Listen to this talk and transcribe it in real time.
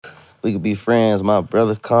we could be friends. My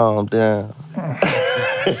brother, calm down.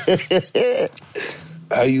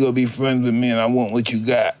 How you gonna be friends with me and I want what you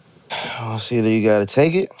got? Oh, so either you gotta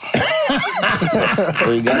take it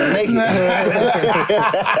or you gotta make it.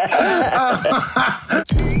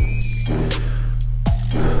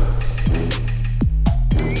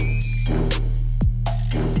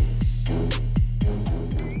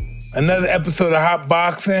 Another episode of Hot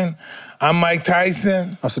Boxing. I'm Mike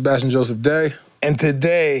Tyson. I'm Sebastian Joseph Day. And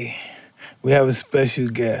today, we have a special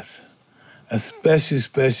guest. A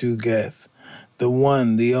special guest. The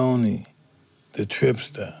one, the only, the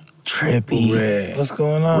Tripster. Trippie. Red. What's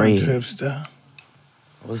going on, Red. Tripster?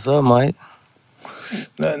 What's up, Mike?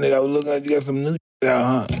 Nothing, nigga. I was looking at you got some new shit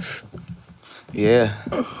out, huh? Yeah.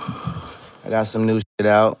 I got some new shit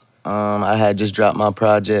out. I had just dropped my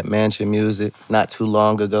project, Mansion Music, not too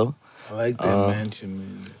long ago. I like that Mansion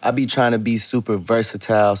Music. I be trying to be super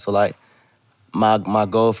versatile, so like my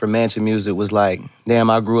goal for Mansion Music was like, damn,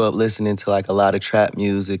 I grew up listening to like a lot of trap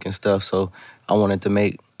music and stuff, so I wanted to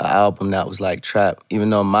make an album that was like trap, even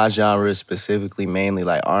though my genre is specifically mainly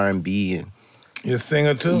like R&B and You a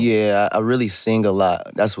singer too? yeah, I really sing a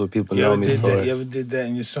lot. That's what people know me for. You ever did that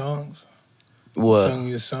in your songs? What? Sung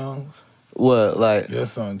your songs? What? Like? Your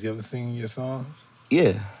songs. You ever sing your songs?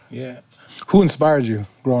 Yeah. Yeah. Who inspired you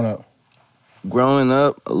growing up? Growing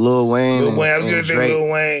up, Lil Wayne Lil Wayne, I was and gonna say Drake. Lil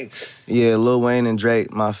Wayne. Yeah, Lil Wayne and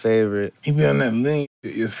Drake, my favorite. He be on that lean,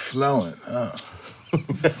 it's flowing, huh?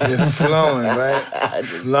 It's flowing, right?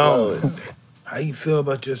 Flowing. How you feel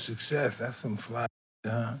about your success? That's some fly,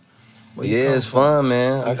 huh? Where you Yeah, come it's from? fun,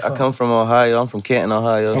 man. I come from Ohio. I'm from Canton,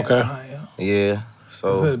 Ohio. Canton, Okay. Ohio. Yeah, Is there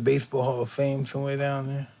so a baseball Hall of Fame somewhere down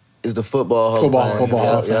there? it's the football Hall of Fame. Football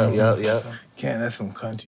Hall of Fame. Yep. Canton, that's some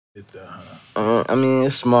country shit though, huh? I mean,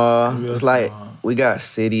 it's small. Real It's like small. we got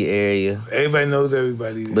city area. Everybody knows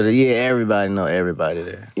everybody there. But yeah, everybody know everybody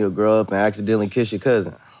there. You'll grow up and accidentally kiss your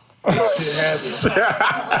cousin. Shit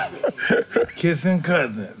happens. Kissing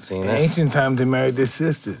cousins. Seen In that? ancient times, they married their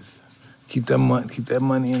sisters. Keep that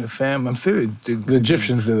money in the family. I'm serious. The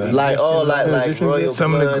Egyptians did that. Like like royal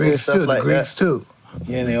Some of the blood and Greeks stuff too. like The Greeks that. too.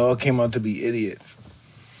 Yeah, and they all came out to be idiots.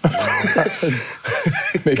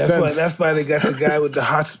 Makes sense. That's why they got the guy with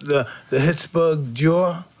the Hitzberg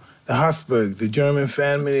jaw, the Habsburg, the German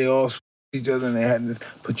family. They all each other and they had this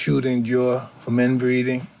protruding jaw from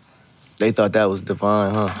inbreeding. They thought that was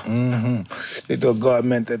divine, huh? Mm-hmm. They thought God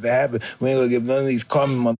meant that to happen. We ain't gonna give none of these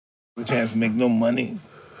common motherfuckers a chance to make no money.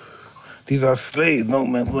 These are slaves. No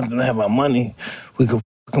man wants them to have our money. We can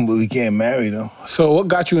fuck them, but we can't marry them. So what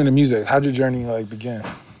got you into music? How'd your journey begin?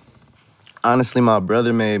 Honestly, my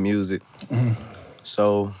brother made music. Mm-hmm.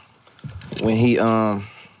 So when he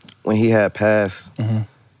had passed,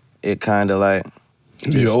 it kind of like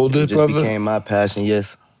Your older it just brother? became my passion.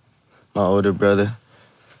 Yes, my older brother.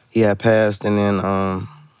 He had passed, and then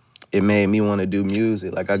it made me want to do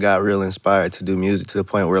music. Like I got real inspired to do music to the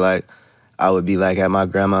point where like I would be like at my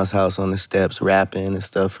grandma's house on the steps rapping and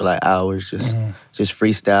stuff for like hours, just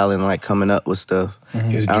freestyling, like coming up with stuff.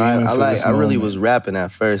 Just And dreaming for this I really moment. was rapping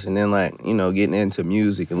at first, and then like getting into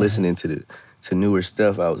music and listening to newer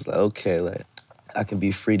stuff. I was like, okay, like I can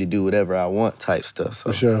be free to do whatever I want type stuff.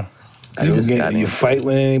 So For sure. I just got You into fight it.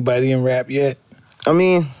 with anybody in rap yet? I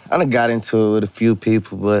mean, I done got into it with a few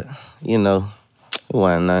people, but it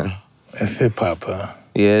wasn't nothing. That's hip hop, huh?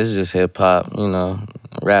 Yeah, it's just hip hop,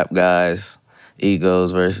 rap guys,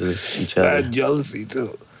 egos versus each A lot other. of jealousy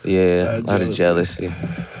too. Yeah, a lot of jealousy.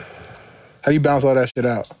 How do you balance all that shit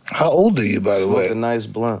out? How old are you, by the Smoke way? a nice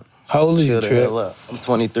blunt. How old are you, Chill the hell Trip? up. I'm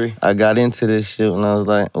 23. I got into this shit when I was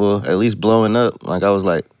like, well, at least blowing up. Like I was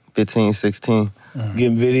like 15, 16.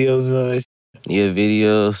 Getting videos and all that shit? Yeah,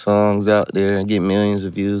 videos, songs out there, and get millions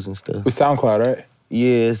of views and stuff. With SoundCloud, right?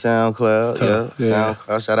 Yeah, SoundCloud. It's tough. Yeah, Yeah.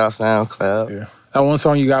 SoundCloud. Shout out SoundCloud. Yeah. That one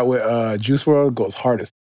song you got with Juice WRLD goes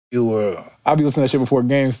hardest. You were. I'll be listening to that shit before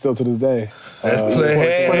games still to this day. Let's play.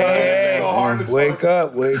 Hey, wake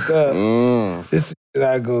up. Mm. This is shit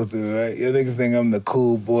I go through, right? You niggas think I'm the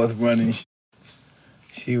cool boss running shit.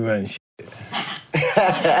 She runs shit.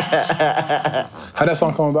 How'd that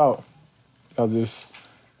song come about? Y'all just...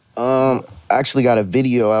 I actually got a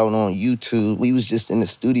video out on YouTube. We was just in the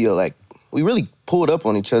studio, like, we really pulled up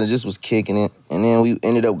on each other, just was kicking it. And then we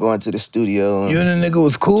ended up going to the studio You and and the nigga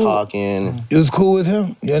was cool? talking. You was cool with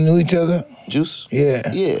him? Y'all knew each other? Juice?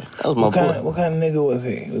 Yeah. Yeah, that was my boy. What kind of nigga was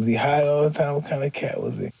he? Was he high all the time? What kind of cat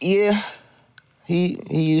was he? Yeah, he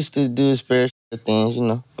used to do his fair share of things,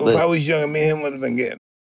 If I was younger, me and him would have been getting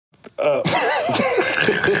up.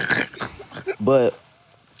 But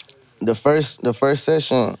the first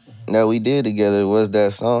session that we did together was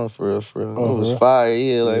that song for real. Oh, It was really? fire,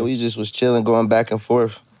 yeah. Like we just was chilling, going back and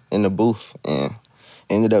forth. in the booth, and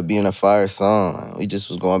ended up being a fire song. We just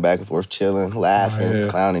was going back and forth, chilling, laughing,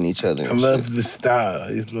 clowning each other. I And love shit. the style.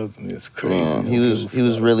 He's looking, it's crazy. Yeah, he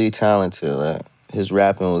was really talented. Like, his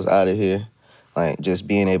rapping was out of here. Like, just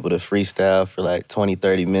being able to freestyle for like 20,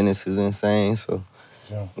 30 minutes is insane. So,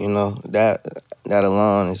 you know, that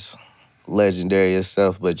alone is legendary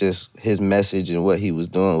itself. But just his message and what he was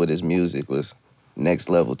doing with his music was next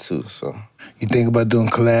level too. So, you think about doing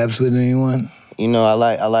collabs with anyone? you know, I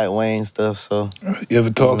like Wayne stuff. So, you ever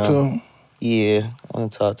talk to him? Yeah, I done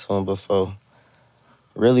talked to him before.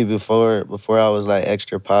 Really, before I was like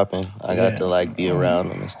extra popping, I got to like be around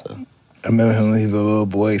him and stuff. I remember him when he was a little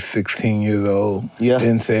boy, 16 years old. Yeah.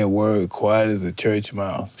 Didn't say a word, quiet as a church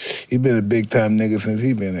mouse. He been a big time nigga since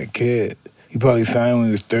he been a kid. He probably signed when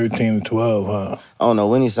he was 13 or 12, huh? I don't know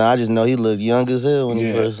when he signed. I just know he looked young as hell when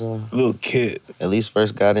he first signed. Little kid. At least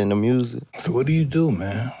first got into music. So what do you do,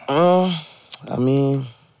 man? I mean,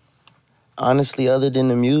 honestly, other than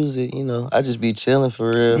the music, you know, I just be chilling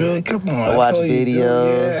for real. Really? Come on. I watch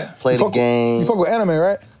videos, play the game. You fuck with anime,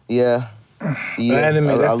 right? Yeah. Anime,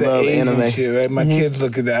 that's I the love Asian anime. shit, right? My kids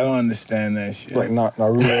look at that. I don't understand that shit. Like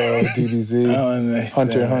Naruto, DBZ, I don't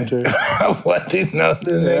understand. Hunter. What they know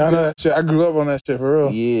the nigga? Yeah, I know that shit. I grew up on that shit for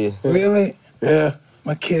real. Yeah. Really? Yeah.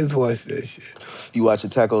 My kids watch that shit. You watch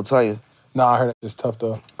Attack on Titan? Nah, I heard it's tough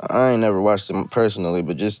though. I ain't never watched it personally,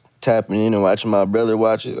 but just tapping in and watching my brother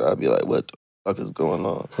watch it, I'd be like, what the fuck is going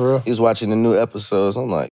on? For real? He was watching the new episodes. I'm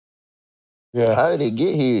like, how did it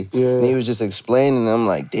get here? Yeah. And he was just explaining. I'm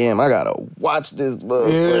like, damn, I gotta watch this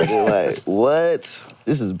motherfucker. Yeah. Like, what?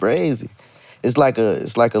 This is crazy. It's like a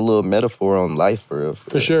little metaphor on life for real.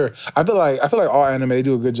 For sure. I feel like all anime, they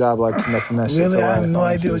do a good job like connecting that shit to Really? I have life, no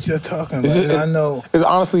honestly. idea what you're talking about. I know. It's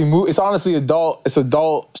honestly adult. It's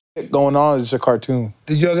adult shit going on. It's just a cartoon.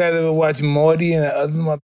 Did y'all guys ever watch Morty and the other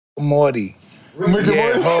motherfucker Morty?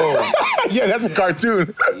 Yeah, that's a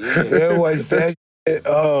cartoon. You ever watch that shit?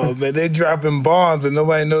 Oh, man, they're dropping bombs, but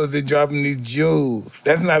nobody knows they're dropping these jewels.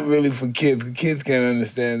 That's not really for kids. The kids can't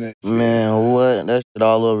understand that shit. Man, what? That shit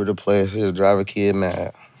all over the place. It'll drive a kid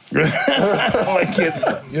mad. My kids,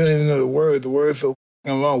 you don't even know the word. The word's so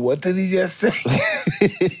fucking long. What did he just say?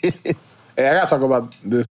 Hey, I gotta talk about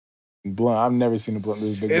this blunt. I've never seen a blunt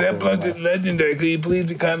this big. Hey, that before in blunt my is life. legendary. Could you please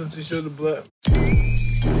be kind enough to show the blunt?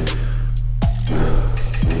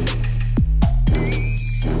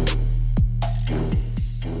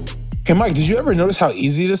 Hey, Mike, did you ever notice how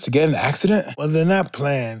easy it is to get in an accident? Well, they're not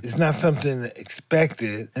planned. It's not something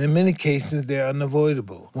expected. And in many cases, they're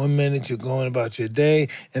unavoidable. One minute you're going about your day,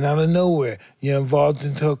 and out of nowhere, you're involved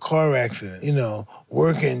into a car accident,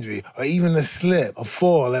 work injury, or even a slip, a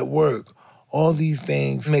fall at work. All these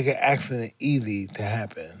things make an accident easy to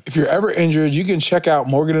happen. If you're ever injured, you can check out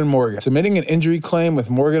Morgan & Morgan. Submitting an injury claim with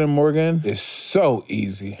Morgan & Morgan is so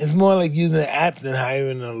easy. It's more like using an app than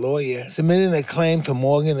hiring a lawyer. Submitting a claim to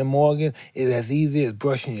Morgan & Morgan is as easy as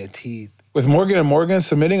brushing your teeth. With Morgan & Morgan,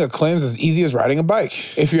 submitting a claim is as easy as riding a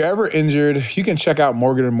bike. If you're ever injured, you can check out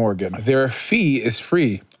Morgan & Morgan. Their fee is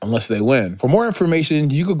free unless they win. For more information,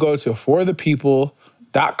 you could go to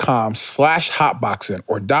forthepeople.com/hotboxing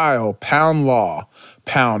or dial #law,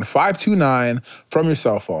 #529 from your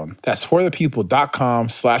cell phone. That's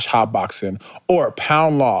forthepeople.com/hotboxing or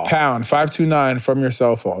 #law, #529 from your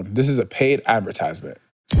cell phone. This is a paid advertisement.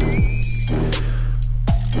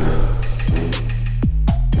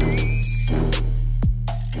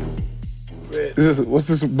 What's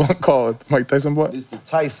this blunt called? Mike Tyson blunt? It's the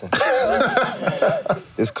Tyson.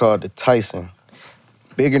 It's called the Tyson.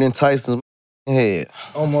 Bigger than Tyson's head.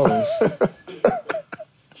 Almost.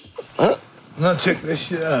 No, check this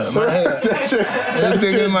shit out. My head. That shit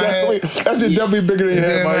definitely bigger than your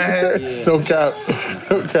head, Mike. Yeah. No cap.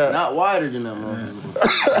 No cap. Not wider than that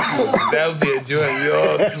motherfucker. That would be a joint. We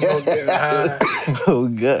all smoking high. Oh,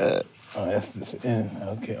 God. Oh, that's the end.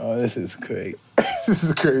 Okay. Oh, this is great. This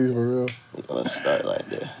is crazy for real. We're going to start like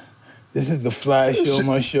that. This is the fly show on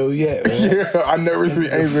my show yet, right? Yeah, I never seen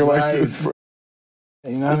anything like this, bro.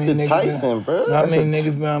 You know how It's many the niggas Tyson, bro. You know how many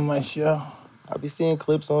niggas been on my show? I be seeing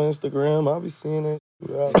clips on Instagram. I be seeing it.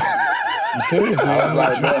 I'm serious, man. I was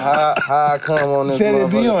like, bro, how I come on this Said it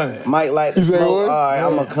be motherfucker? on it. Might like to You said smoke. what? All right,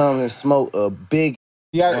 I'm going to come and smoke a big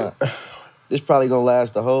Yeah, blunt. This probably going to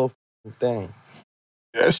last the whole thing.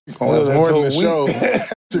 that shit gonna last more than the show.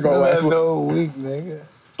 That Shit gonna last the whole week, nigga.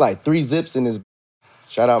 It's like 3 zips in this.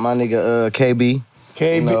 Shout out my nigga KB.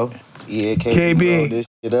 KB. You know, yeah, KB. KB. Roll this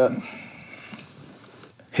shit up.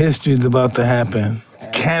 History's about to happen.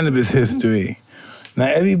 Cannabis history. Now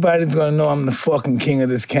everybody's gonna know I'm the fucking king of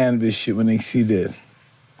this cannabis shit when they see this.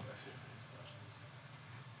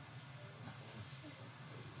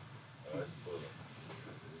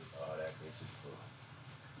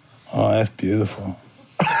 Oh, that's beautiful.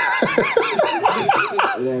 It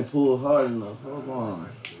ain't pulled hard enough. Hold on.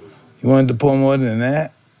 You wanted to pull more than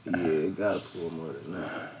that? Yeah, it gotta pull more than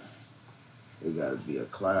that. It gotta be a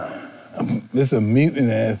cloud. This a mutant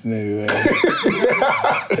ass nigga, man.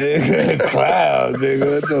 Nigga, cloud,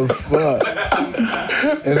 nigga. What the fuck?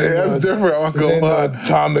 Hey, that's different. I'm gonna Ain't no lie.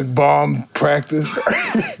 atomic bomb practice.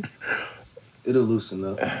 It'll loosen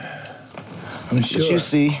up. I'm sure. But you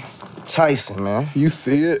see, Tyson, man. You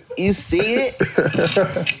see it? You see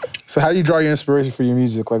it? So how do you draw your inspiration for your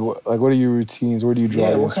music? Like what are your routines? Where do you draw Yeah,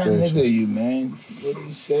 your what kind of inspiration? nigga are you, man? What do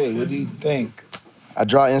you say? What do you think? I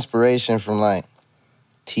draw inspiration from like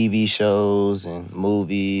TV shows and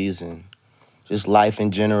movies and just life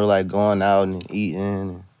in general, like going out and eating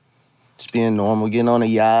and just being normal, getting on a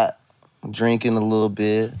yacht, drinking a little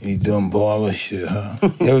bit. You doing baller shit, huh?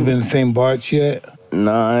 You ever been to St. Bart's yet?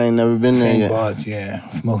 Nah, I ain't never been there St. yet. Bart's, yeah.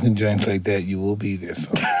 Smoking joints like that, you will be there, so.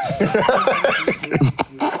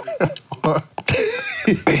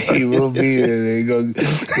 You will be there. They go get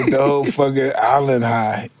the whole fucking island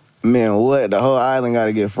high. Man, what? The whole island got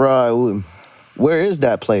to get fried. Where is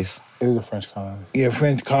that place? It was a French colony. Yeah,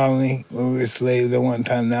 French colony, when we were slaves at one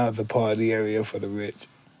time, now it's a party area for the rich.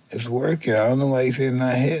 It's working. I don't know why you say it's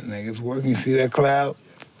not hitting, nigga. It's working. You see that cloud?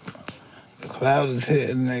 The cloud is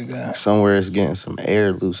hitting, nigga. Somewhere it's getting some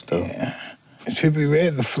air loose, though. Yeah. Trippie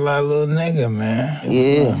Red, the fly little nigga, man.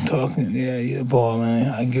 Yeah. I'm talking, yeah, you're balling.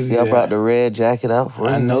 I give See, you I that. brought the red jacket out for you.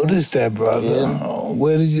 I noticed that, brother. Yeah. Oh,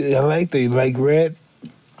 where did you, I like that. You like red?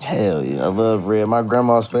 Hell yeah, I love red. My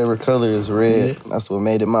grandma's favorite color is red. Yeah. That's what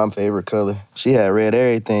made it my favorite color. She had red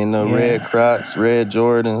everything, though. Yeah. Red Crocs, red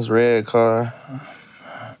Jordans, red car.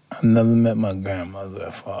 I've never met my grandmother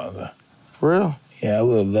or father. For real? Yeah, I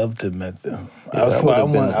would have loved to have met them. Yeah, that I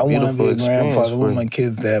would've been a want to beautiful be a experience grandfather. I for want you. my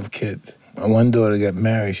kids to have kids. My one daughter got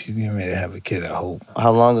married. She's getting ready to have a kid, I hope.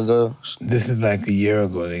 How long ago? This is like a year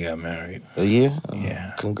ago they got married. A year?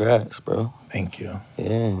 Yeah. Congrats, bro. Thank you.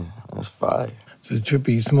 Yeah, that's fire. So,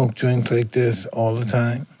 Trippie, you smoke joints like this all the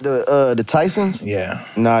time? The Tysons? Yeah.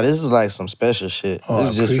 Nah, this is like some special shit. Oh,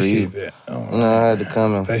 This is I just for you. appreciate that. Oh, You know, I had to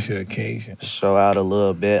come and special occasion. show out a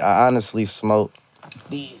little bit. I honestly smoke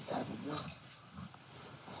these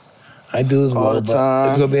I do as well, all the but time.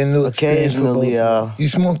 it's gonna be a new experience for both Occasionally, of us. You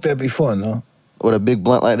smoked that before, no? with a big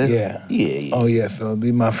blunt like this? Yeah. Yeah. Oh, yeah, so it'll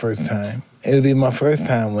be my first time. It'll be my first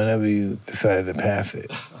time whenever you decide to pass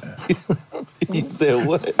it. You said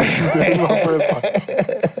what? You said my first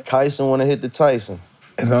time. Tyson want to hit the Tyson.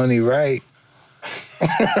 It's only right.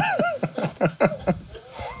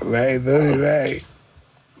 Right, it's only right.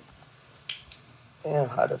 Damn,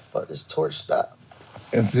 how the fuck this torch stop?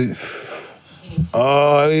 It's just,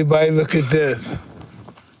 oh, everybody look at this.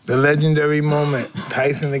 The legendary moment.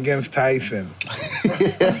 Tyson against Tyson.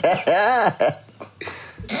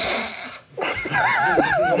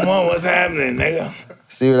 Come on, what's happening, nigga?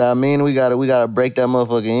 See what I mean? We gotta break that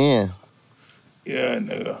motherfucker in. Yeah,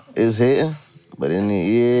 nigga. It's hitting, but in the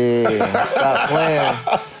yeah. Stop playing.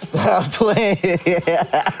 Stop playing.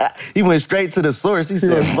 He went straight to the source. He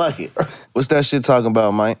said, "Fuck it." What's that shit talking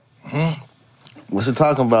about, Mike? What's it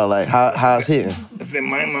talking about? Like how it's hitting? I said,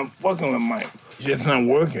 Mike, I'm fucking with Mike. It's just not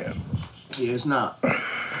working. Yeah, it's not.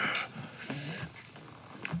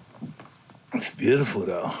 It's beautiful,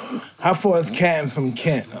 though. How far is Canton from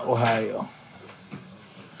Kent, Ohio?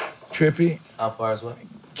 Trippie? How far is what?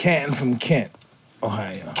 Canton from Kent,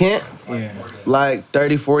 Ohio. Kent? Yeah. Like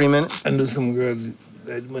 30, 40 minutes. I knew some girls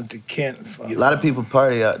that went to Kent. A lot of people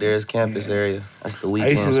party out there. It's campus area. That's the I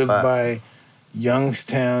weekend used to live spot. by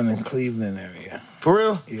Youngstown and Cleveland area. For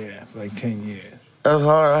real? Yeah, for like 10 years. That's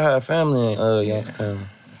hard. I had family in Youngstown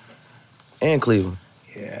and Cleveland.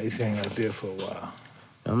 Yeah, I used to hang out there for a while.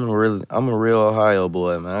 I'm a real Ohio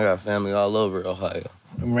boy, man. I got family all over Ohio. It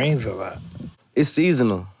rains a lot. It's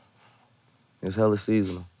seasonal. It's hella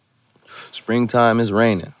seasonal. Springtime is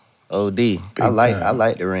raining. OD. I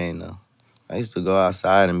like the rain though. I used to go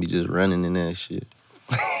outside and be just running in that shit.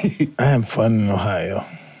 I have fun in Ohio.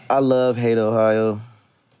 I hate Ohio.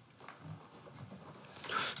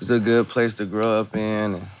 It's a good place to grow up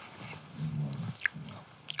in. And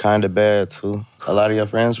kind of bad too. A lot of your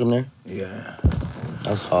friends from there? Yeah.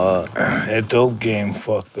 That's hard. That dope game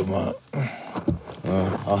fucked them up.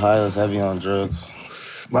 Ohio's heavy on drugs.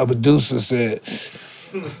 My producer said,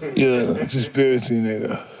 "You're a conspiracy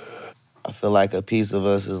nigga." I feel like a piece of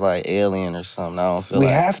us is like alien or something. I don't feel We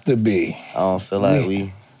like have to be. I don't feel like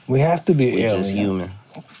we have to be alien. just human.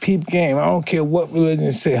 Peep game. I don't care what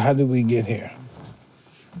religion say. How did we get here?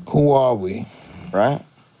 Who are we? Right?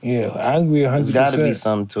 Yeah, I agree 100%. There's got to be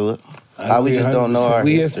something to it. How we just don't know our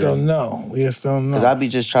We history. just don't know. We just don't know. Because I be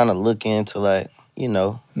just trying to look into like you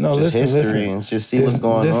know, No, just listen, history listen. and just see what's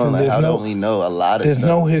going on. Like, how don't we know a lot of There's stuff?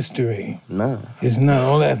 no history. None. It's none.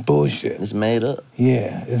 All that bullshit. It's made up.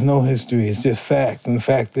 Yeah, there's no history. It's just facts. And the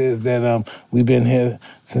fact is that we've been here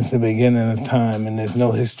since the beginning of time, and there's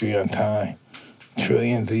no history on time.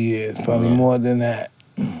 Trillions of years, probably more than that.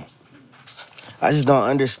 I just don't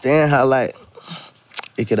understand how, like,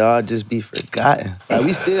 it could all just be forgotten. Like,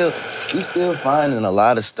 we still finding a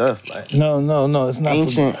lot of stuff. Like, No, it's not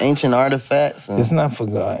ancient artifacts. And it's not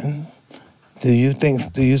forgotten. Do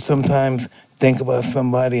you sometimes think about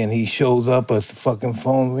somebody and he shows up, a fucking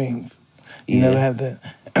phone rings? You never have that?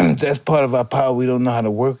 That's part of our power we don't know how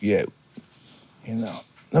to work yet. You know?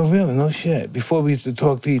 No, really, no shit. Before we used to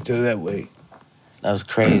talk to each other that way. that was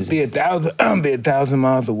crazy. Be 1,000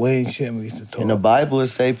 miles away and shit, and we used to talk. In the Bible, it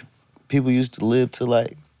say people used to live to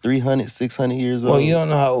like 300, 600 years old. Well, you don't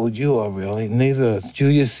know how old you are, really. Neither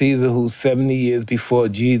Julius Caesar, who's 70 years before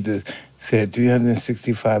Jesus, said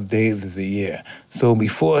 365 days is a year. So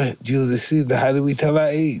before Julius Caesar, how do we tell our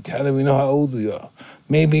age? How do we know how old we are?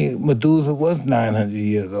 Maybe Methuselah was 900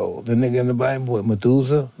 years old. The nigga in the Bible,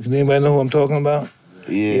 Methuselah. Does anybody know who I'm talking about?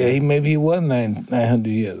 Yeah. Maybe he was 900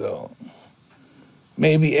 years old.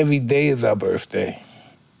 Maybe every day is our birthday.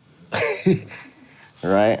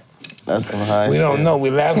 Right? That's some high shit. We don't know.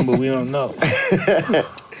 We're laughing, but we don't know. I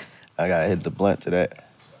gotta hit the blunt to that.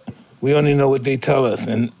 We only know what they tell us,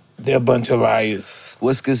 and they're a bunch of liars.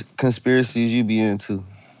 What's conspiracies you be into?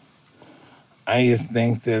 I just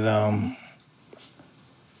think that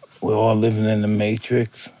we're all living in the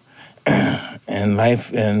Matrix,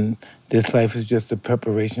 and this life is just a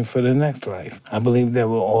preparation for the next life. I believe that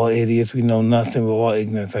we're all idiots. We know nothing. We're all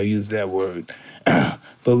ignorant. I use that word.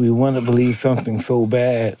 But we want to believe something so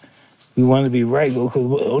bad. We want to be right. Because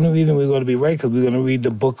the only reason we're going to be right because we're going to read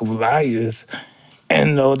the book of liars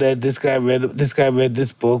and know that this guy read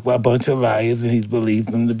this book by a bunch of liars and he's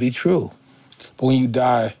believed them to be true. But when you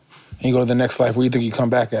die and you go to the next life, what do you think you come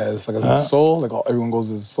back as? Like as a soul? Like everyone goes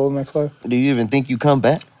as a soul in the next life? Do you even think you come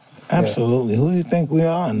back? Absolutely. Who do you think we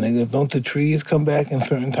are, nigga? Don't the trees come back in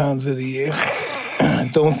certain times of the year?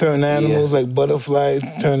 Don't certain animals like butterflies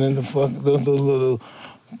turn into those little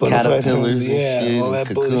butterflies? Caterpillars and shit, all and that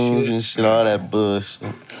cocoons bullshit. and shit, all that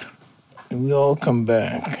bullshit. And we all come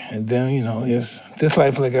back. And then, this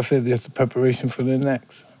life, like I said, is a preparation for the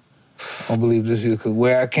next. I believe this is because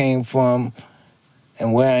where I came from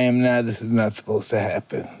and where I am now, this is not supposed to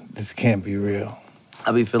happen. This can't be real.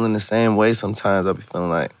 I be feeling the same way sometimes. I be feeling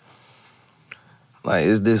like,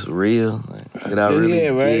 is this real? Like, did I really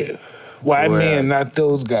get Why where me and not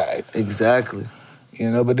those guys? Exactly.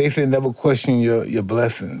 But they say never question your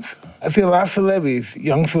blessings. I see a lot of celebrities,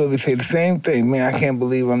 young celebrities, say the same thing. Man, I can't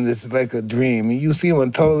believe this is like a dream. And you see them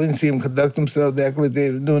on television, see them conduct themselves, act like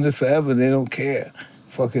they've been doing this forever, they don't care.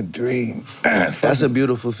 Fucking dream. That's a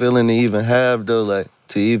beautiful feeling to even have, though, like,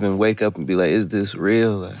 to even wake up and be like, is this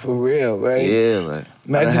real? Like, for real, right? Yeah, like,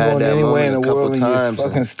 imagine going anywhere in the world and you just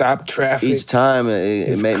fucking stop traffic. Each time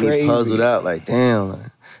it made me puzzled out, like, damn, like,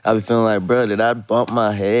 I be feeling like, bro, did I bump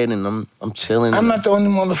my head and I'm chilling? I'm not the only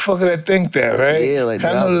motherfucker that think that, right? Yeah, like,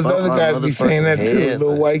 I know there's other guys be saying that too,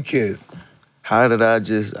 little white kids. How did I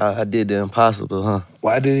did the impossible, huh?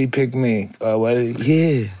 Why did he pick me? Why did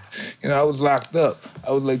he? Yeah. I was locked up.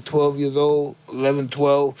 I was like 12 years old, 11,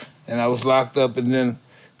 12, and I was locked up, and then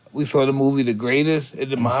we saw the movie The Greatest,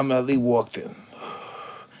 and then Muhammad Ali walked in.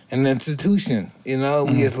 An institution, we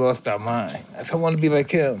just lost our mind. I want to be like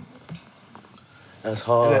him. That's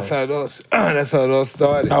hard. That's how it all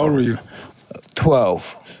started. How old were you?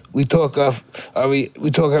 12. We talk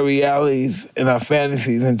our realities and our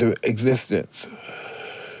fantasies into existence.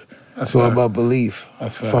 It's all about belief.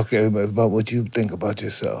 Fuck everybody. It's about what you think about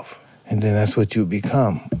yourself. And then that's what you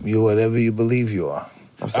become. You're whatever you believe you are.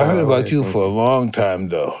 I heard about you for a long time,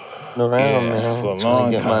 though. Around, man. For a long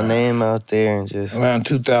trying to get time. my name out there and just... Around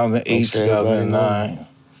 2008, sure everybody 2009.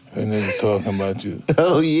 When they were talking about you.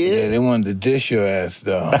 Oh, yeah? Yeah, they wanted to dish your ass,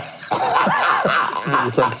 though.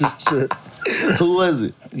 Shit. Who was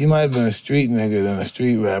it? You might have been a street nigga than a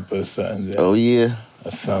street rapper or something. Oh, yeah?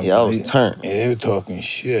 Or something. Yeah, I was turned. Yeah, they were talking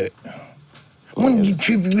shit. I want to get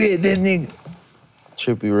Trippie Red, that nigga.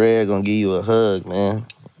 Trippie Red gonna give you a hug, man.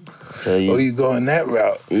 Tell you. Oh, you going that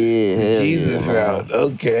route? Yeah, hell Jesus yeah, route.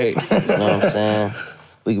 Okay. You know what I'm saying?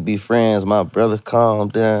 We could be friends, my brother. Calm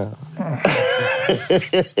down.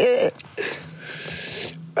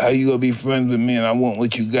 How you gonna be friends with me and I want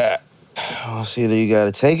what you got? Oh, see, either you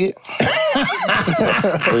gotta take it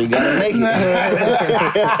or you gotta make it.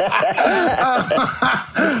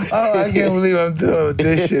 Oh, I can't believe I'm doing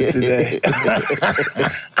this shit today.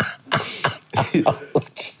 Oh,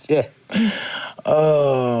 shit.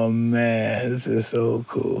 Oh, man, this is so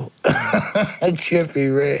cool.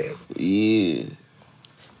 Trippie Red. Yeah.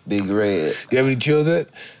 Big Red. You have any children?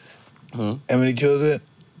 Hmm? Have any children?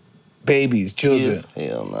 Babies, children. Kids?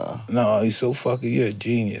 Hell no. No, you're so fucking, you're a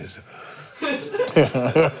genius.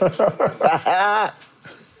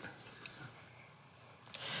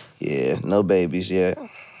 Yeah, no babies yet.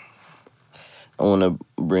 I want to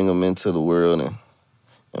bring them into the world and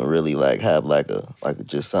really like have like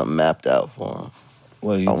just something mapped out for them.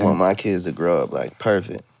 Well, you I think want my kids to grow up like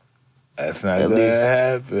perfect. that's not at gonna least.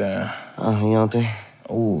 happen? You don't think?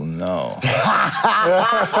 Oh, no.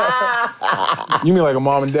 You mean like a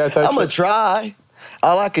mom and dad type I'm gonna shit? try.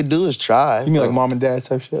 All I could do is try. You mean like mom and dad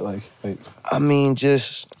type shit? Like I mean,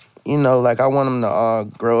 just, like I want them to all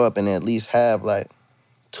grow up and at least have like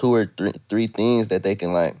 2 or 3 things that they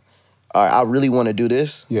can like, all right, I really want to do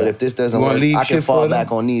this, Yeah. but if this doesn't You wanna work, leave I can shit fall for them?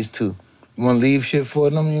 back on these 2. You want to leave shit for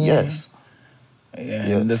them? You mean? Yes. Yeah,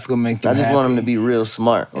 Yes. that's gonna make them I just happy. want them to be real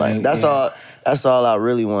smart. Like, Yeah, that's yeah. all. That's all I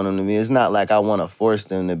really want them to be. It's not like I want to force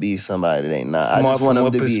them to be somebody they not. Smart I just want from them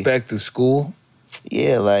what to be, perspective? School?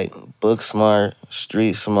 yeah, like book smart,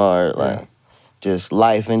 street smart, like just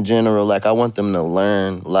life in general. Like I want them to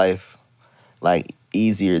learn life like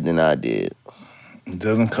easier than I did. It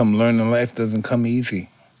doesn't come, learning life doesn't come easy.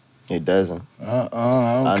 It doesn't. I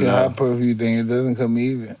don't I care know. how perfect you think, it doesn't come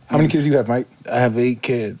easy. how many kids you have, Mike? I have 8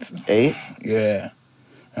 kids. 8? Yeah.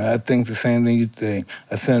 And I think the same thing you think.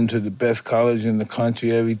 I send them to the best college in the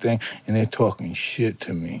country, everything, and they're talking shit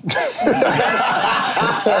to me.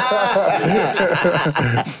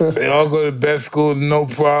 They all go to the best school, no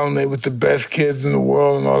problem. They with the best kids in the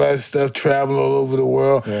world and all that stuff, travel all over the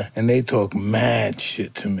world, and they talk mad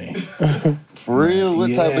shit to me. For real?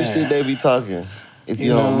 What type of Yeah. shit they be talking? If you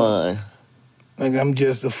You don't know, mind. Like, I'm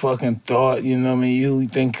just a fucking thought, you know what I mean? You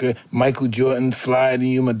think Michael Jordan's flyer than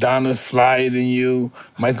you, Madonna's flyer than you,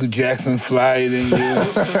 Michael Jackson's flyer than you.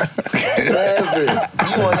 Never.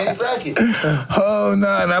 You on their bracket. Oh,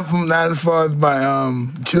 no, not as far as my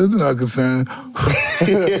children are concerned.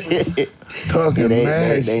 Talking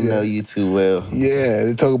mad They shit. know you too well. Yeah,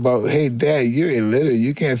 they talk about, hey, Dad, you're illiterate.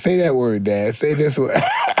 You can't say that word, Dad. Say this word.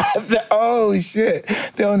 Oh, shit.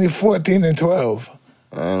 They're only 14 and 12.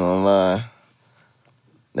 I ain't gonna lie.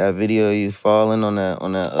 That video of you falling on that.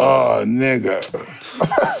 Oh, nigga.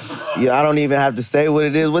 Yeah, I don't even have to say what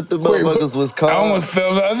it is. What the motherfuckers was called? I almost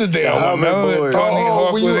fell the other day. I remember hoverboard. Tony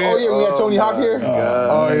Hawk was here. we had Tony Hawk here?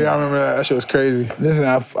 God. Oh, yeah, I remember that. That shit was crazy. Listen,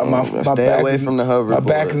 my Stay back away is- from the hoverboard. My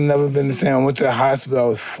back has never been the same. I went to the hospital. I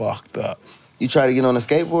was fucked up. You try to get on a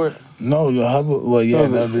skateboard? No, the hover. Well, yeah,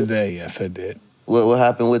 the other day, yes, I did. What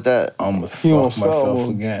happened with that? I almost He almost fucked myself fell.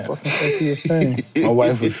 again. Fucking take your thing. My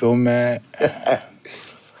wife was so mad.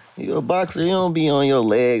 You a boxer, you don't be on your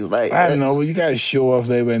legs like I that. know, but you gotta show off.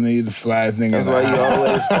 Everybody know you the flyest nigga. That's in why the you house.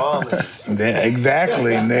 always falling.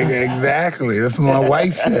 Exactly, nigga. Exactly. That's what my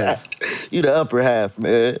wife says. You the upper half,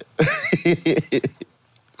 man.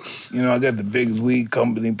 You know, I got the biggest weed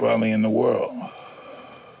company probably in the world.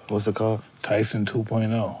 What's it called? Tyson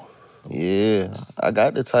 2.0. Yeah, I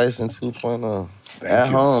got the Tyson 2.0. Thank At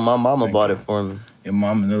you. home, my mama Thank bought you. it for me. Your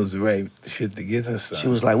mama knows the right shit to get her son. She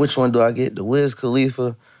was like, which one do I get, the Wiz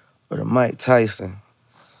Khalifa or the Mike Tyson?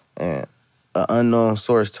 And an unknown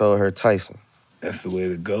source told her Tyson. That's the way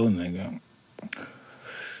to go, nigga.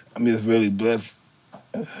 I'm just really blessed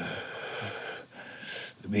to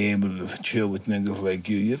be able to chill with niggas like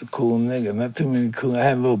you. You're the cool nigga. Not too many cool. I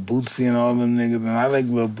had Lil Bootsy and all them niggas, and I like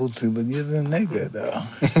Lil Bootsy, but you're the nigga, though.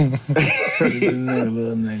 You're the nigga,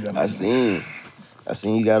 little nigga. I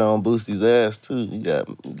seen you got on Boosie's ass too. You got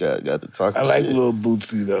to talk. I like shit. Lil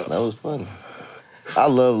Bootsy, though. That was funny. I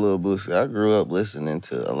love Lil Boosie. I grew up listening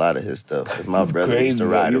to a lot of his stuff because my brother used to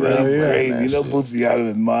ride you know, around. he's playing crazy. that You know shit. Bootsy out of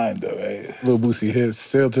his mind, though, right? Lil Boosie hits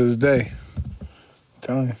still to this day. I'm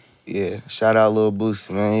telling you. Yeah, shout out Lil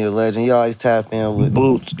Boosie, man. He a legend. He always tap in with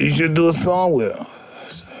Boots. You should do a song with him.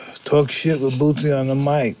 Talk shit with Bootsy on the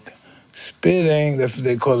mic. Spitting, that's what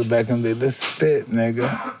they call it back in the day. Let's spit,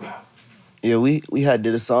 nigga. Yeah, we had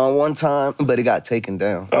did a song one time, but it got taken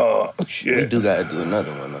down. Oh, We shit. do gotta do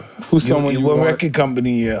another one though. Who's someone you what want? record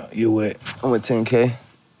company you with? I'm with 10K.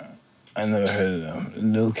 I never heard of them. The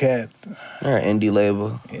New Cats. They're an indie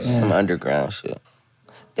label, Yeah. some underground shit.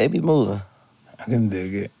 They be moving. I can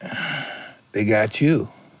dig it. They got you.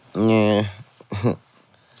 Yeah.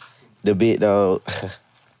 The bit though.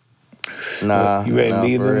 Nah. You ready to nah,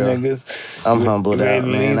 leave for them real. niggas? I'm You humbled ready out,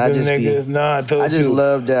 to man. leave I them just niggas? be. Nah, I told I just you.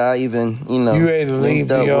 love that I even, You ready to leave, linked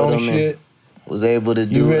do up your with own them and shit? was able to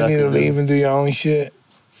do You what I ready to could leave do. and do your own shit?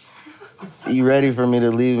 You ready for me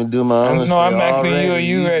to leave and do my own shit? No, I'm asking you, are already?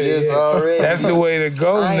 you ready? Just Yeah. already. That's the way to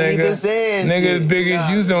go, I ain't nigga. even saying Nigga shit. as big as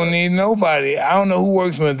you don't need nobody. I don't know who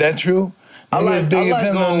works with. That true? I Nigga like as big as going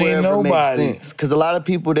him don't need wherever makes nobody. sense. Cause a lot of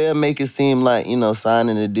people they'll make it seem like, you know,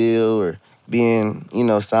 signing a deal or being, you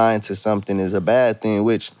know, signed to something is a bad thing,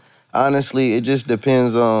 which honestly it just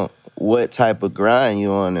depends on what type of grind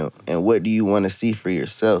you on and what do you want to see for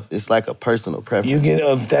yourself. It's like a personal preference. You get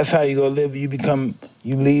if that's how you gonna live, you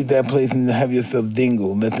leave that place and have yourself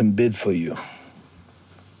dingle, let them bid for you.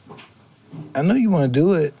 I know you wanna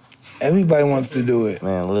do it. Everybody wants to do it.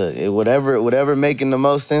 Man, look, whatever making the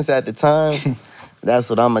most sense at the time, that's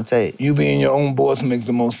what I'm gonna take. You being your own boss makes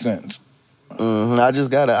the most sense. I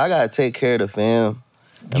gotta take care of the fam.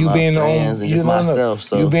 And You my being your friends own, and just myself.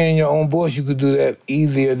 So you being your own boss, you could do that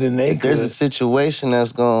easier than they if there's a could. situation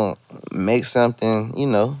that's gonna make something, you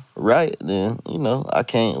know, right, then you know I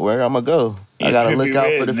can't. Where I'ma go? I Yeah, gotta Trippie look out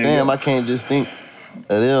red, for the nigga. fam. I can't just think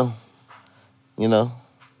of them. You know,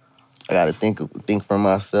 I gotta think for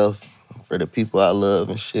myself, for the people I love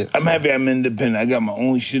and shit. I'm So, happy I'm independent. I got my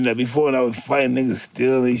own shit. Now, before I was fighting niggas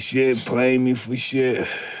stealing shit, playing me for shit.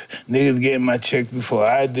 Niggas getting my check before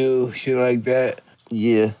I do, shit like that.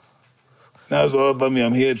 yeah, Now it's all about me.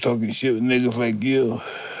 I'm here talking shit with niggas like you.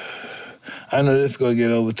 I know this gonna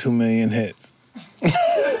get over 2 million hits.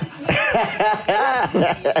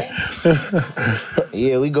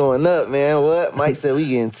 yeah, we going up, man. What? Mike said we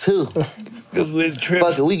getting 2. Cause with Fuck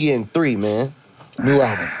trips, it, we getting 3, man. New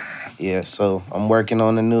album. Yeah, so I'm working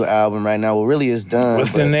on a new album right now. Well, really, it's done.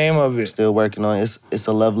 what's the but name of it? Still working on it. It's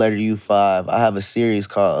a Love Letter to You 5. I have a series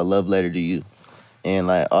called A Love Letter to You. And,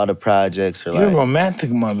 like, all the projects are You're a like, romantic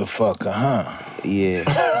motherfucker, huh? yeah.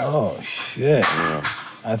 Oh, shit.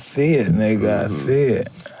 I see it, nigga. I see it.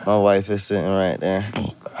 My wife is sitting right there.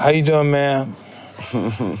 How you doing, ma'am?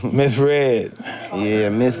 Miss Red. Yeah,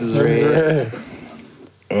 Mrs. Red.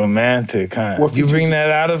 Romantic, huh? What You features- bring that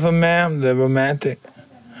out of her, ma'am? The romantic?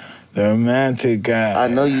 The romantic guy. I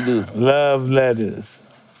know you do. Love letters.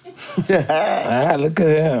 Ah, look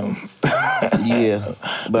at him. Yeah.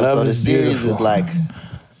 But Love so the is series beautiful. is like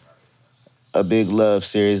a big love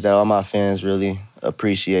series that all my fans really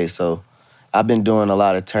appreciate. So I've been doing a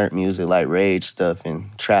lot of turnt music, like rage stuff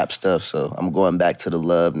and trap stuff. So I'm going back to the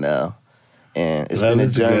love now. And it's Love been a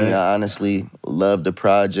is journey. good. I honestly love the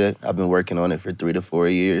project. I've been working on it for 3 to 4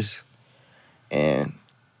 years. And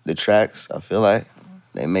the tracks, I feel like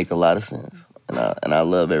they make a lot of sense. And I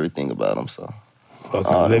love everything about them. So Fucking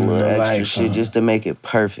all the living little the extra life, shit huh? just to make it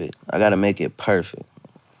perfect. I gotta make it perfect.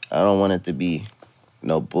 I don't want it to be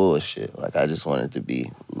no bullshit. Like, I just want it to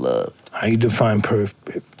be loved. How you define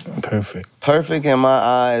perfect? Perfect. Perfect in my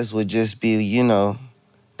eyes would just be, you know,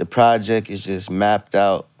 the project is just mapped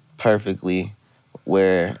out perfectly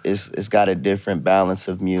where it's got a different balance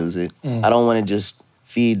of music. I don't want to just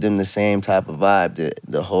feed them the same type of vibe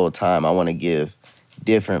the whole time. I want to give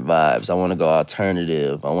different vibes. I want to go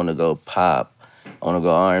alternative. I want to go pop. I want to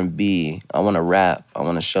go R&B. I want to rap. I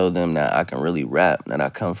want to show them that I can really rap, that I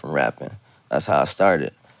come from rapping. That's how I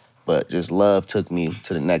started. But just love took me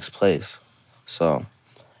to the next place. So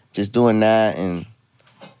just doing that and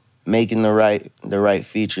making the right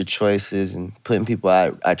feature choices and putting people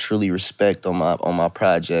I truly respect on my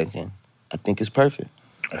project, and I think it's perfect.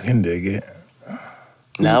 I can dig it.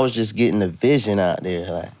 Now it's just getting the vision out there,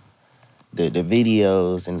 like the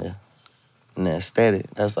videos and the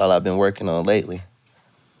aesthetic. That's all I've been working on lately.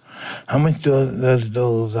 How much does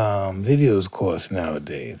those videos cost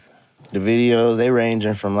nowadays? The videos, they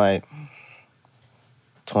ranging from like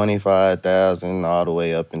 25,000 all the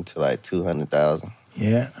way up into like 200,000.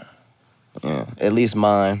 Yeah. Yeah, at least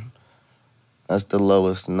mine. That's the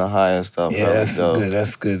lowest, and the highest I'll Yeah, probably that's go. good.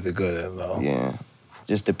 That's good to go that low. Yeah,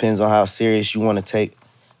 just depends on how serious you want to take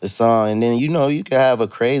the song, and then you know you can have a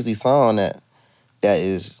crazy song that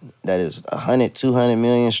is 100, 200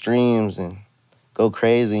 million streams and go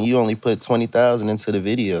crazy, and you only put 20,000 into the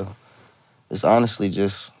video. It's honestly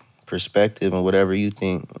just perspective and whatever you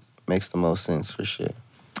think makes the most sense for shit.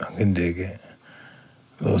 I can dig it.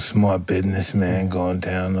 Little smart businessman going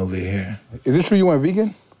down over here. Is it true you went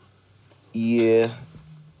vegan? Yeah,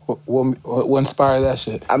 What inspired that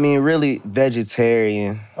shit? I mean, really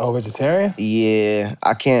vegetarian. Oh, vegetarian? Yeah,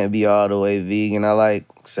 I can't be all the way vegan. I like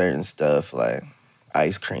certain stuff like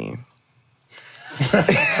ice cream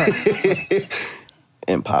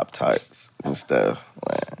and Pop-Tarts and stuff.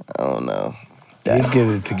 Like, I don't know. We get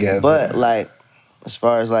it together. But like, as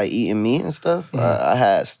far as like eating meat and stuff, I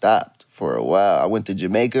had stopped for a while. I went to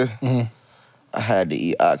Jamaica I had to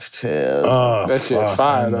eat oxtails, Oh, That shit fuck,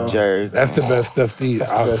 fire, I know. though. jerk. That's the best stuff to eat.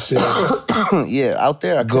 That's the Oxtail, Yeah, out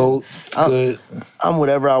there I goat, I'm- good. I'm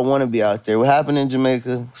whatever I want to be out there. What happened in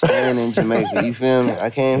Jamaica, staying in Jamaica. You feel me? I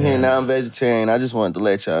came here, now I'm vegetarian. I just wanted to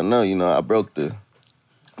let y'all know, I broke the...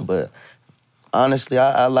 But honestly,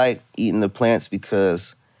 I like eating the plants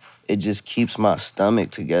because it just keeps my stomach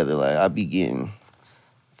together. Like, I be getting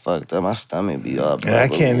fucked up. My stomach be all And I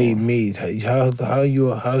can't bubbly. eat meat.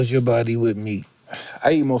 How's your body with meat?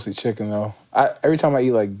 I eat mostly chicken, though. Every time I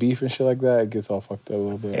eat, like, beef and shit like that, it gets all fucked up a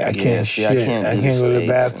little bit. I Yeah, can't see, I shit. can't I do can't the go to the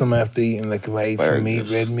steaks bathroom after eating. Like if I eat some meat,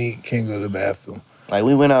 burgers. red meat, can't go to the bathroom. Like,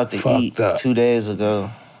 we went out to Fucked eat up. 2 days ago,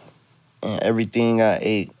 and everything I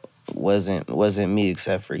ate wasn't meat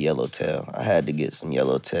except for yellowtail. I had to get some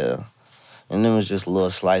yellowtail. And then it was just little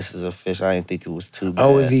slices of fish. I didn't think it was too bad. I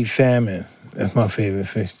always eat salmon. That's my favorite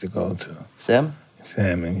fish to go to. Salmon?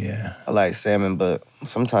 Salmon, yeah. I like salmon, but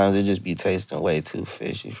sometimes it just be tasting way too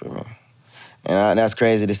fishy for me. And that's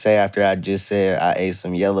crazy to say after I just said I ate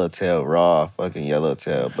some yellowtail, raw fucking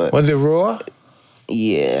yellowtail. But Was it raw?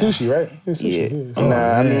 yeah. Sushi, right? It's Yeah. sushi. Oh, Nah,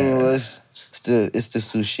 I mean, man. well, it's the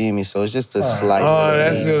sashimi, so it's just a slice Oh, of the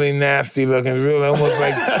that's meat. really nasty looking. It's really almost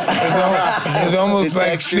like it's almost The like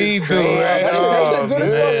texture's see-through, crazy, right? but it Oh, tastes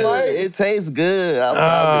good. man. It tastes good. I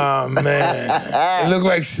promise. Oh, man. It looked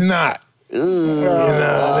like snot. Ooh, You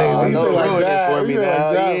know, they don't say like ruin that. it for You me say like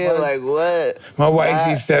now. that, Yeah, but- like what? My wife Snot.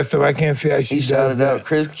 eats that stuff. I can't see how she He does shouted out that.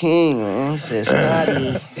 Chris King, man. He said,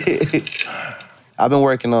 Snotty. I've been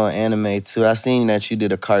working on anime too. I seen that you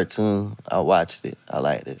did a cartoon. I watched it. I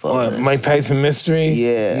liked it. Fuck with that Mike shit. Tyson Mystery?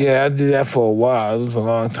 Yeah. Yeah, I did that for a while. It was a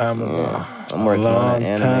long time ago. Yeah. I'm working on long an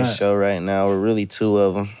anime time. show right now. We're really 2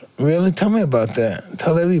 of them. Really? Tell me about that.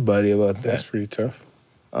 Tell everybody about That's that. pretty tough.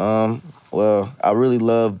 Well, I really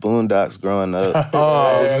loved Boondocks growing up. Oh,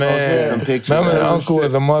 I just man. posted some pictures. Remember the of- uncle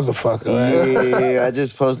was a motherfucker, right? Yeah, I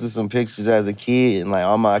just posted some pictures as a kid, and like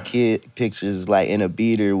all my kid pictures is like in a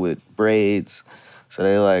beater with braids. So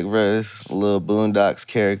they like, bro, this little Boondocks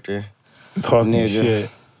character. Talking Nigga. shit.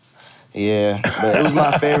 Yeah, but it was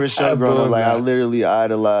my favorite show growing up. Like I Boondocks. literally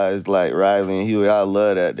idolized like Riley and Huey. I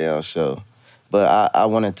love that damn show. But I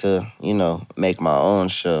wanted to, make my own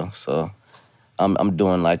show. So I'm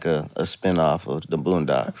doing like a spinoff of the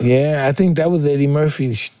Boondocks. Yeah, I think that was Eddie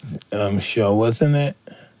Murphy's show, wasn't it?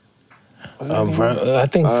 I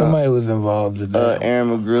think somebody was involved in that. Aaron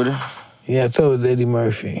Magruder. Yeah, I thought it was Eddie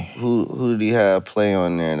Murphy. Who did he have play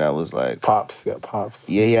on there that was like... Pops, yeah, Pops.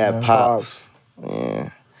 Yeah, he had Pops.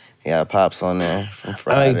 Yeah. He had Pops on there from I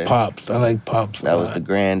Friday. like Pops. I like Pops. That was the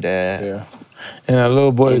granddad. Yeah. And that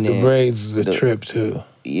little boy with And the then braids was a the- trip too.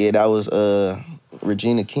 Yeah, that was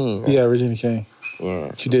Regina King. Right? Yeah, Regina King.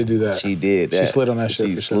 Yeah. She did do that. She did that. She slid on that shit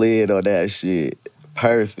She for sure. slid on that shit.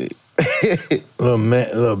 Perfect. Little man,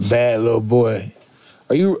 little bad little boy.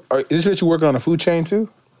 Is this what you working on a food chain too?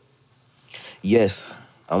 Yes,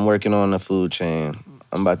 I'm working on the food chain.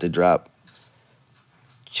 I'm about to drop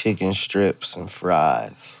chicken strips and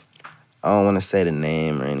fries. I don't want to say the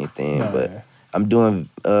name or anything, No, but yeah. I'm doing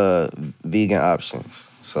vegan options.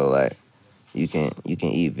 So like, you can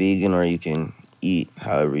eat vegan or you can eat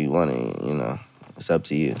however you want to. It's up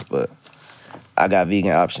to you. But I got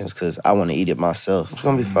vegan options because I want to eat it myself. It's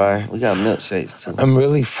gonna be fire. We got milkshakes too. I'm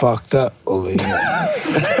really fucked up over here.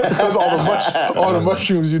 Because all the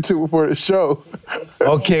mushrooms you took before the show.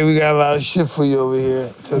 Okay, we got a lot of shit for you over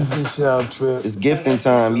here. Check this out, Trip. It's gifting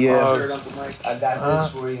time, yeah. Uh, I got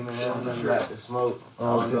this for you, man. Nothing like the smoke. I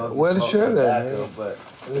don't know if you Where the smoke shirt at, tobacco, man? but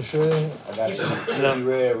You sure? I got some Trippie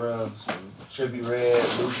Red rums, some Trippie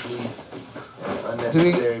Red, loose leaf,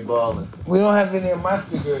 unnecessary balling. We don't have any of my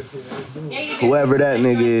cigarettes in here. Whoever that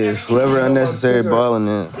nigga is, whoever unnecessary balling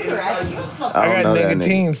is, I I don't know got that nigga.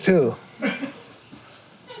 nicotines too.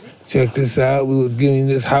 Check this out. We was giving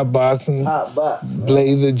you this hot boxing Hot box.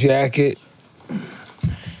 blazer jacket.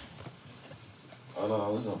 Hold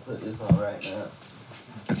on, we're gonna put this on right now.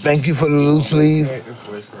 Thank you for the loose leaves.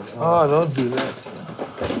 Oh, don't do that.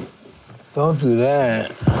 Don't do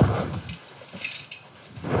that.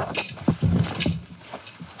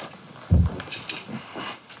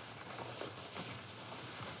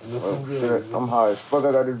 Oh, shit. I'm high as fuck.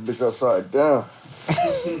 I got this bitch upside down.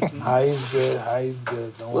 High is good. High is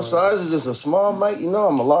good. Don't What worry. size is this? A small mic? You know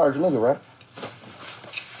I'm a large nigga, right?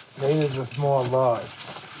 Maybe it's a small large.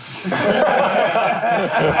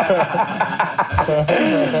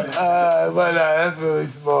 But that's really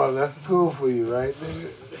small. That's cool for you, right, nigga?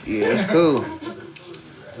 Yeah, it's cool.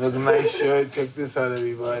 Look, nice shirt. Check this out,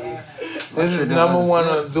 everybody. This is number one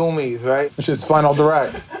on Doomies, right? That shit's flying off the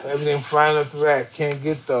rack. Everything flying up the rack. Can't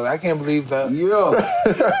get those. I can't believe that.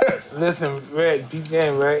 Yeah. Listen, Red, deep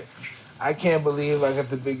game, right? I can't believe I got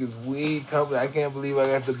the biggest weed company. I can't believe I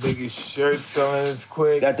got the biggest shirt selling this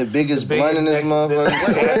quick. Got the biggest blunt in this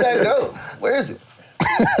motherfucker. Where did that go? Where is it?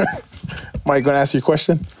 Mike, gonna ask you a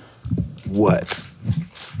question? What?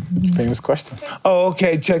 Famous question. Oh,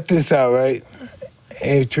 okay, check this out, right?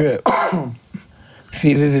 Hey, Trip.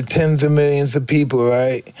 See, there's tens of millions of people,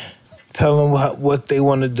 right? Tell them what they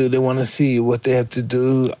want to do. They want to see what they have to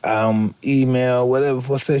do. Email, whatever.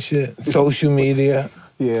 What's that shit? Social media.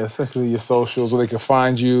 Yeah, essentially your socials where they can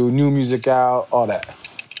find you, new music out, all that.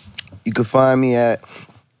 You can find me at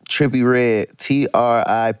Trippie Red,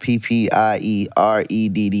 TrippieReddD.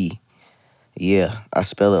 Yeah, I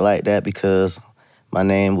spell it like that because my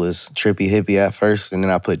name was Trippie Hippie at first, and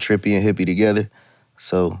then I put Trippie and Hippie together.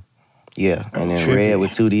 So, yeah, and then Trippie. Red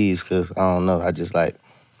with 2 D's because, I don't know, I just like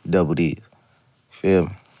double D's. Feel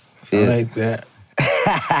me? Feel I me? like that.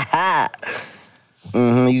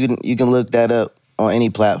 You can look that up on any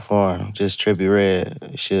platform. Just Trippie Red.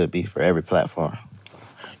 It should be for every platform.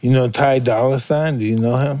 You know Ty Dolla $ign? Do you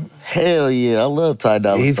know him? Hell yeah, I love Ty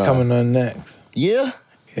Dolla $ign. He's coming on next. Yeah?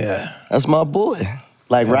 Yeah. That's my boy.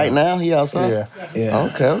 Like right now, he outside? Yeah.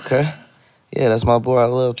 Okay. Yeah, that's my boy. I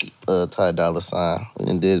love Ty Dolla $ign. We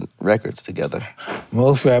done did records together.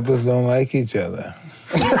 Most rappers don't like each other.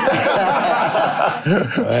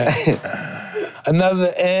 Right?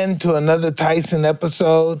 Another end to another Tyson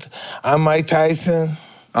episode. I'm Mike Tyson.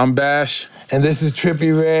 I'm Bash. And this is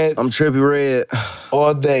Trippie Red. I'm Trippie Red.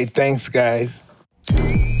 All day. Thanks, guys.